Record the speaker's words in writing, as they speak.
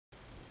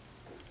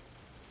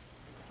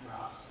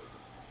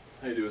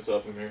Hey dude, what's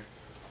up? I'm here.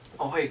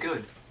 Oh, hey,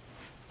 good.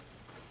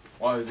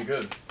 Why is it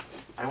good?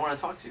 I want to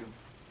talk to you.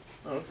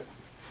 Oh,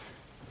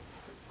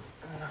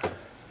 okay.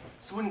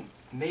 Someone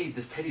made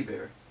this teddy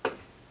bear.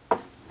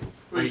 What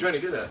are you trying to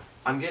get at?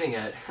 I'm getting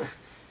at...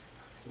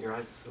 Your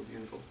eyes are so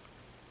beautiful.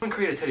 Someone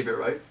created a teddy bear,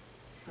 right?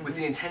 With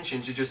the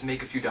intention to just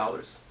make a few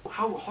dollars.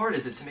 How hard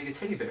is it to make a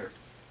teddy bear?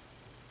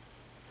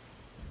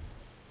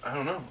 I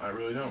don't know. I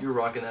really don't. You're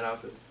rocking that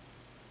outfit.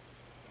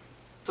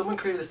 Someone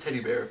created this teddy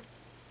bear,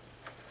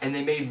 and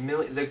they made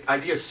the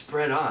idea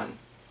spread on.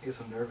 I get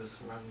so nervous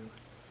around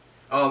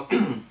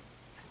you.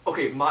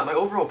 Okay, my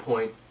overall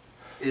point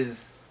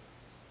is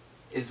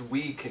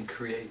we can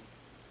create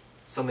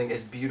something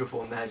as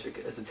beautiful and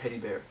magic as a teddy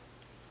bear.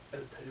 As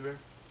a teddy bear?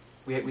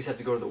 We just have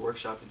to go to the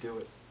workshop to do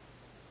it.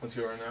 Let's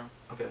go right now.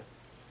 Okay.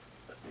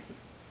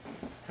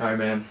 Alright,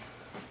 man.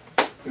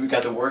 We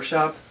got the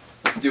workshop.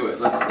 Let's do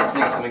it. Let's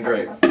think of something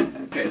great.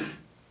 Okay.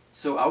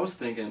 So I was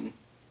thinking,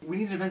 we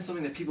need to invent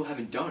something that people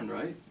haven't done,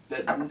 right?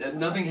 That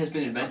nothing has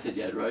been invented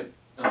yet, right?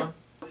 Uh-huh.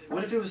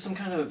 What if it was some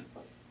kind of,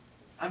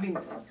 I mean,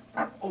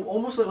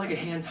 almost like a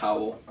hand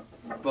towel,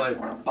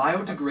 but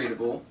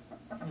biodegradable,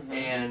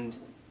 and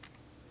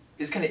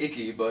it's kind of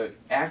icky, but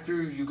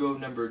after you go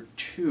number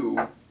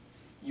 2,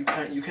 you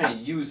kind of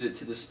use it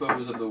to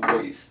dispose of the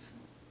waste.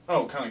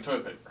 Oh, kind of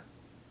like toilet paper.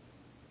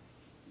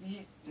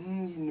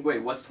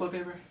 Wait, what's toilet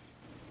paper?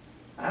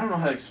 I don't know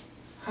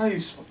how you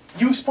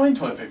explain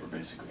toilet paper,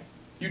 basically.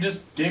 You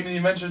just gave me the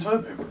invention of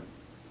toilet paper.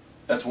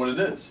 That's what it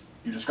is.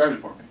 You described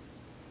it for me.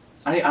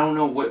 I don't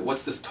know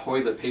what's this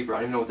toilet paper. I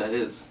don't even know what that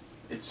is.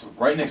 It's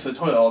right next to the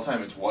toilet all the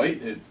time. It's white.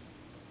 I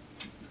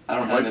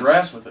don't you have wipe your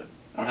ass with it.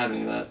 I don't have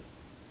any of that.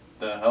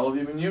 The hell have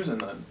you been using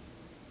then?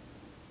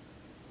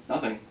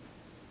 Nothing.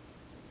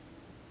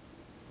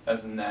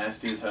 That's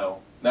nasty as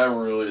hell.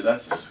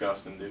 That's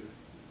disgusting, dude.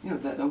 You know,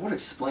 that would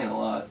explain a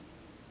lot.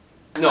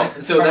 No,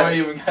 so so that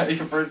you even got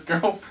your first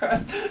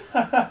girlfriend.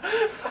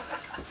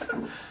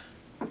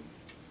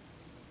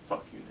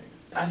 Fuck you,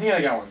 nigga. I think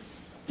I got one.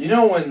 You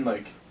know when,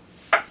 like,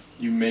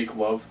 you make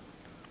love?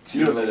 Do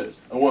you know what that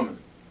is? A woman.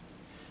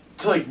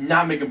 To, like,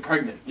 not make them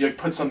pregnant. You, like,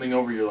 put something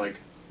over your, like,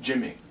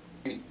 Jimmy.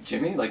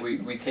 Jimmy? Like,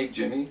 we take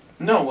Jimmy?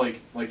 No,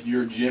 like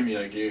you're Jimmy,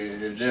 like,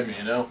 you're Jimmy,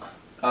 you know?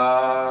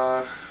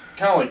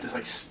 Kind of like this,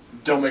 like,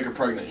 don't make her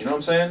pregnant, you know what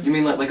I'm saying? You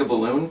mean like a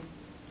balloon?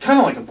 Kind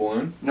of like a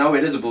balloon. No,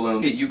 it is a balloon.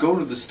 Okay, you go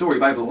to the store, you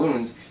buy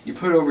balloons, you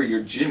put it over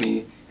your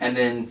Jimmy, and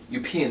then you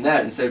pee in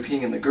that instead of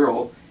peeing in the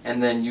girl,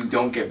 and then you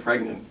don't get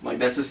pregnant. Like,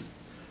 that's just...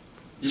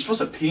 You're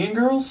supposed to pee in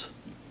girls?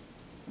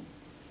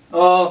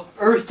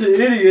 Earth the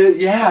idiot.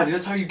 Yeah, dude,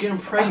 that's how you get them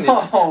pregnant.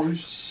 Oh,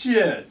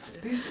 shit.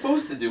 What are you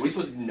supposed to do? What are you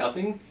supposed to do?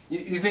 Nothing?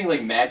 You think,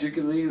 like,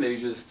 magically they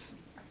just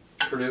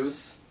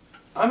produce?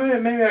 I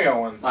mean, maybe I got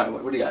one. Alright,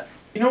 what do you got?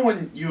 You know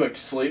when you, like,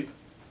 sleep?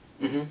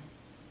 Mm-hmm.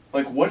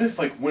 Like, what if,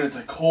 like, when it's,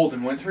 like, cold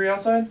and wintry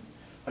outside?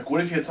 Like,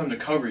 what if you had something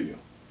to cover you?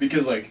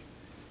 Because, like,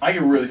 I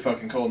get really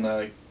fucking cold now.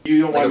 Like,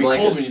 you don't want to be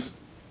cold when you...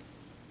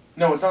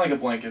 No, it's not like a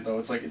blanket, though.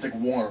 It's like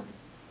warm.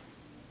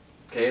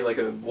 Okay, like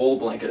a wool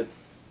blanket.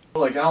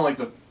 Like, I don't like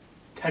the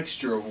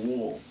texture of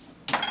wool.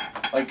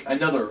 Like,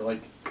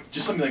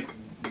 just something, like,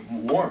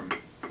 warm.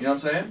 You know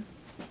what I'm saying?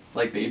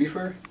 Like baby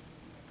fur?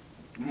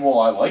 Well,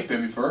 I like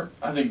baby fur.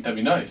 I think that'd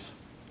be nice.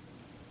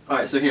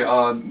 Alright, so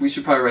here, we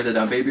should probably write that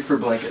down. Baby fur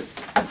blanket.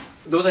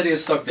 Those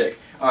ideas suck dick.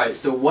 Alright,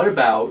 so what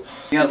about,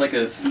 you have like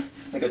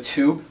a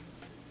tube?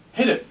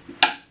 Hit it!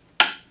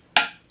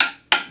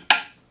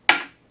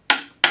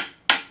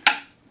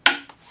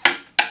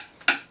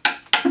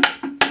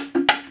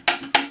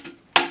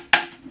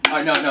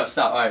 Alright, no,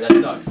 stop. Alright,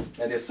 that sucks.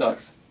 That idea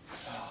sucks.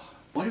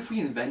 What if we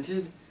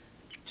invented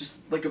just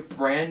like a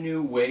brand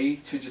new way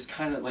to just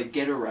kind of like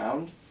get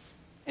around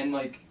and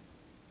like,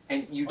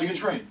 and you like a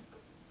train?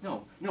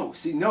 No,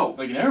 see, no.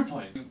 Like an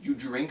airplane? You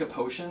drink a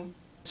potion.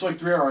 So like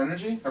 3-hour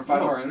energy? Or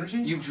 5-hour energy?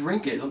 You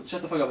drink it.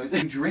 Shut the fuck up.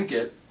 You drink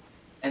it,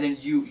 and then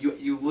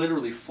you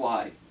literally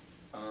fly.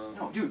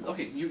 No, dude.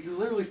 Okay, you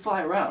literally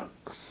fly around.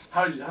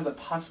 How's that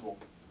possible?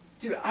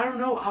 Dude, I don't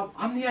know.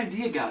 I'm the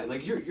idea guy.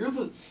 Like you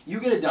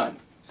get it done.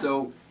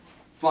 So,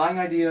 flying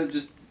idea,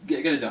 just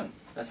get it done.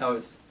 That's how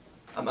it's.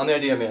 I'm the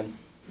idea man.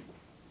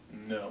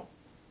 No.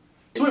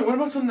 So wait, what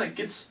about something that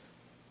gets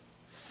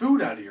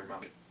food out of your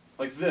mouth?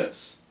 Like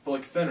this, but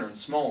like thinner and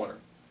smaller,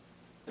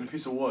 and a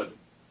piece of wood.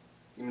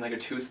 You mean like a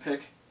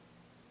toothpick?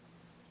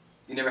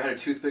 You never had a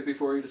toothpick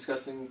before? You're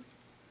discussing...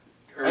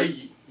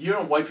 Hey, you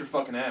don't wipe your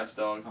fucking ass,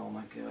 dog. Oh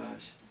my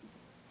gosh.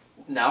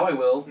 Now I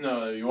will.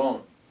 No, you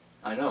won't.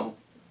 I know.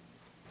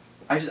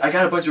 I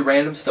got a bunch of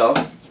random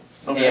stuff,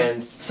 okay.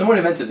 And someone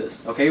invented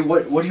this. Okay,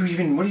 what do you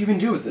even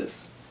do with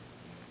this?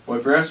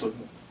 Wipe your ass with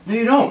it. No,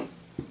 you don't.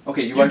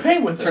 Okay, you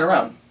paint with it. Turn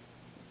around.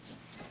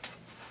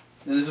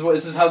 This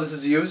is how this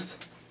is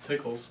used.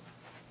 Tickles.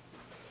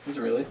 Is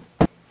it really?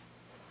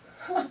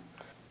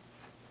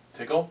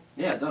 Tickle?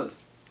 Yeah, it does.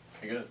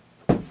 Okay, good.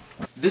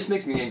 This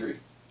makes me angry.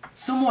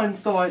 Someone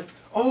thought,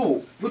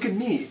 oh, look at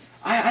me.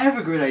 I have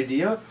a great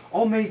idea.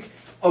 I'll make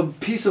a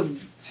piece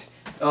of,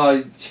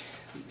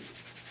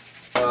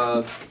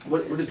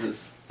 what is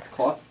this?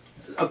 Cloth?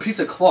 a piece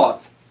of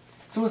cloth.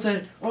 Someone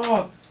said,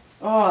 I'll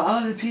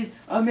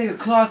make a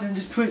cloth and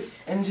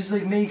just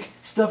like make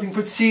stuff and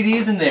put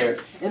CDs in there,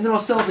 and then I'll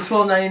sell it for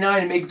 $12.99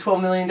 and make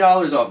 $12 million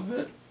off of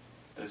it.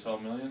 They sell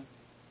 $1 million?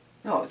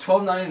 No,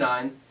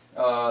 $12.99.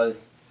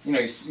 You know,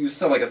 you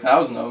sell like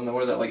 1,000 of them. Then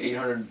what is that, like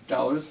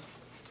 $800?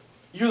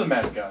 You're the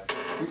math guy.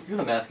 You're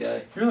the math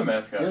guy. You're the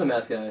math guy. You're the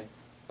math guy.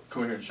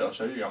 Come here and I'll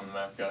show you I'm the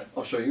math guy.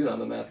 I'll show you that I'm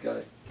the math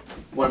guy.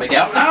 Want to make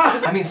out?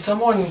 Ah! I mean,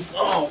 someone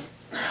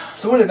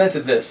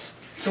invented this.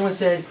 Someone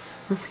said,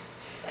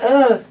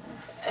 I'll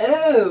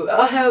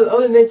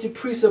invent a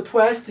piece of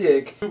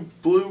plastic.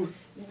 Blue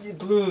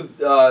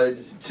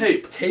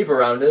tape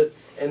around it,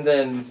 and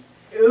then,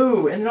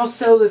 and I'll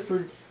sell it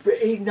for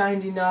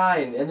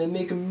 $8.99, and then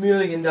make $1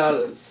 million.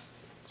 So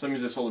that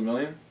means they sold $1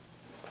 million?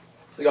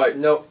 Like, alright,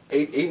 no,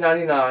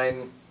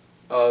 $8.99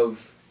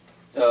 of,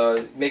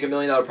 make $1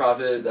 million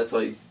profit, that's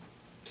like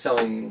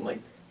selling like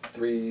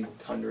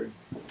 300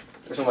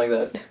 or something like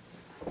that.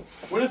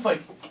 What if,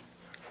 like,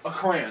 a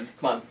crayon?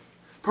 Come on.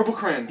 Purple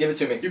crayon. Give it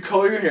to me. You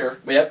color your hair.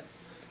 Yep.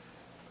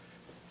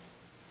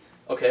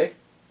 Okay.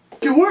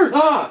 It worked!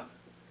 Ah!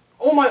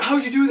 Oh my,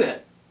 how'd you do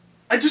that?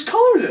 I just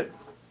colored it!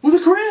 With a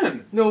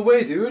crayon! No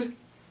way, dude.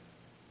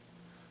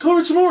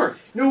 Color it some more!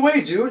 No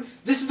way, dude.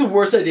 This is the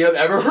worst idea I've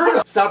ever heard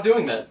of. Stop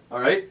doing that,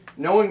 alright?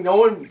 No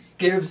one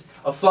gives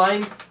a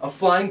flying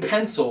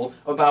pencil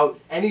about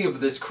any of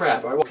this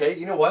crap, alright? Okay,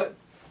 you know what?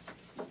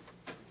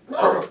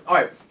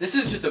 Alright, this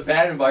is just a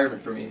bad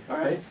environment for me,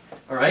 alright?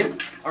 Alright?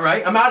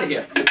 Alright, I'm out of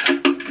here.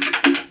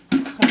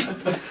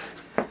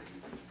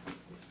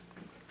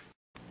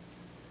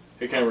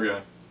 Hey, camera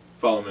guy.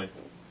 Follow me.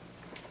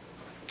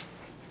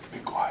 Be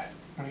quiet.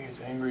 When he gets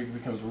angry, he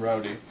becomes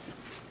rowdy.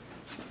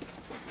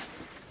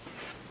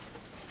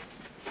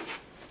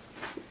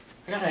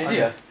 I got an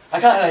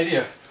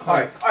idea.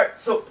 Alright,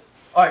 so,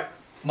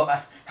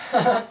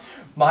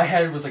 my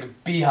head was like a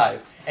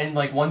beehive, and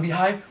like one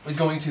beehive was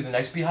going to the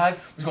next beehive,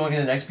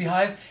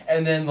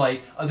 and then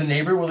like the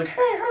neighbor was like, hey,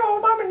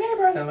 hello, I'm a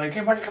neighbor, and then like,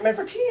 hey, why don't you come in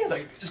for tea? And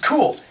like, it's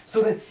cool.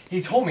 So then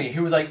he told me, he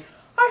was like,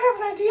 I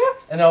have an idea,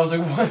 and I was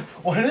like,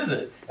 what is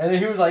it? And then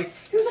he was like,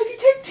 you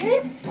take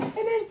tape, and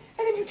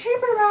then you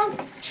tape it around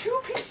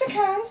 2 pieces of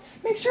cans,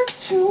 make sure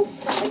it's 2,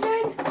 and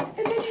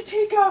then you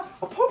take a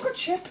poker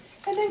chip.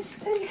 And then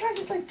you kind of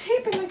just like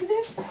tape it like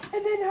this, and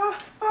then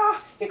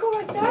you go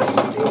like that,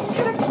 and you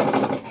kind of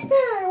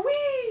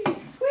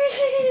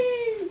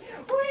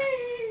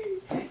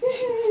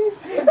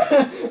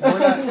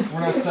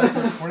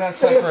We're not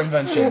set for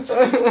inventions.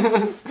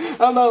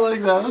 I'm not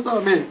like that. That's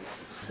not me.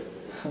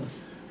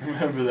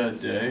 Remember that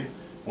day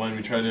when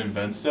we tried to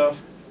invent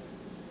stuff?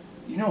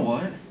 You know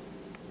what?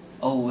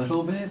 A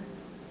little bit,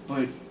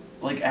 but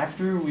like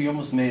after we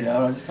almost made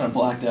out, I just kind of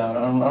blacked out.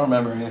 I don't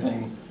remember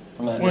anything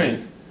from that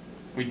day.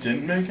 We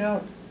didn't make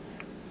out?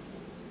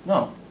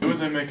 No. Who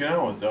was I making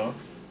out with, though?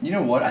 You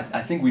know what?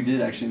 I think we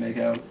did actually make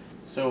out.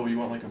 So, you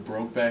want like a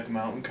Brokeback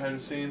Mountain kind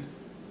of scene?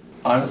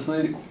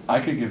 Honestly, I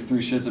could give 3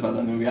 shits about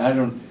that movie.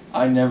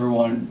 I never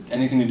wanted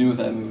anything to do with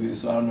that movie,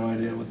 so I have no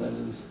idea what that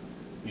is.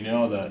 You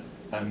know that,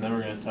 I'm never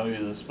going to tell you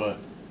this, but,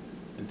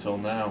 until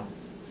now,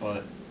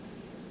 but,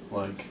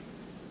 like,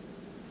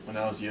 when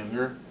I was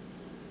younger,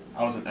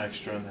 I was an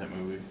extra in that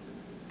movie.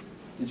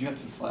 Did you have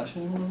to flash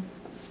anyone?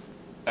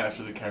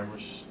 After the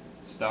cameras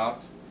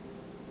stopped,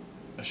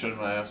 I showed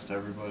my ass to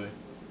everybody.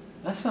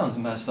 That sounds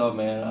messed up,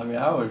 man. I mean,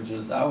 I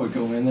would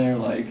go in there,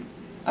 like,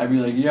 I'd be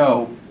like,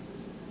 yo,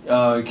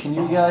 can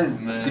you guys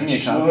give me a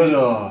copy?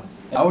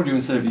 I would do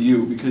instead of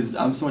you, because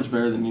I'm so much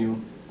better than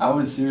you. I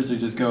would seriously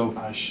just go,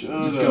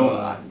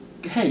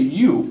 hey,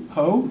 you,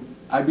 ho?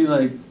 I'd be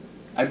like,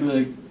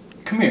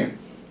 come here.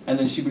 And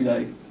then she'd be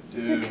like,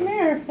 dude, come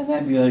here. And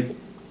I'd be like,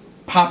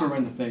 pop her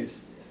in the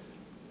face.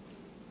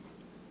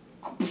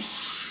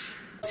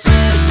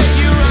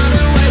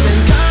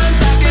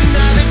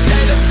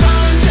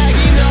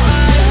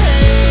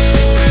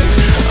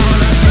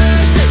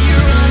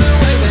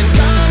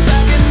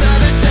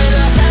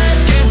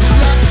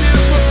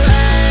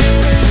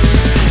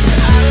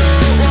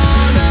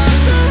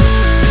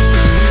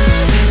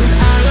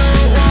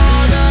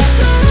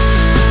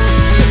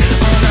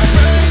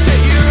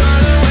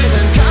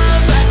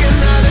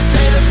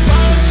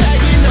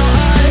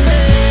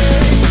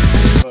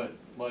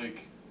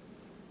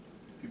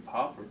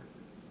 Pop her.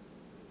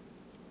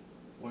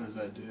 What does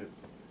that do?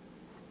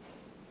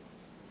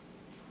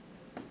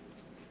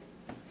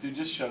 Dude,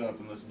 just shut up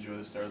and let's enjoy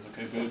the stars,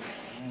 okay, babe?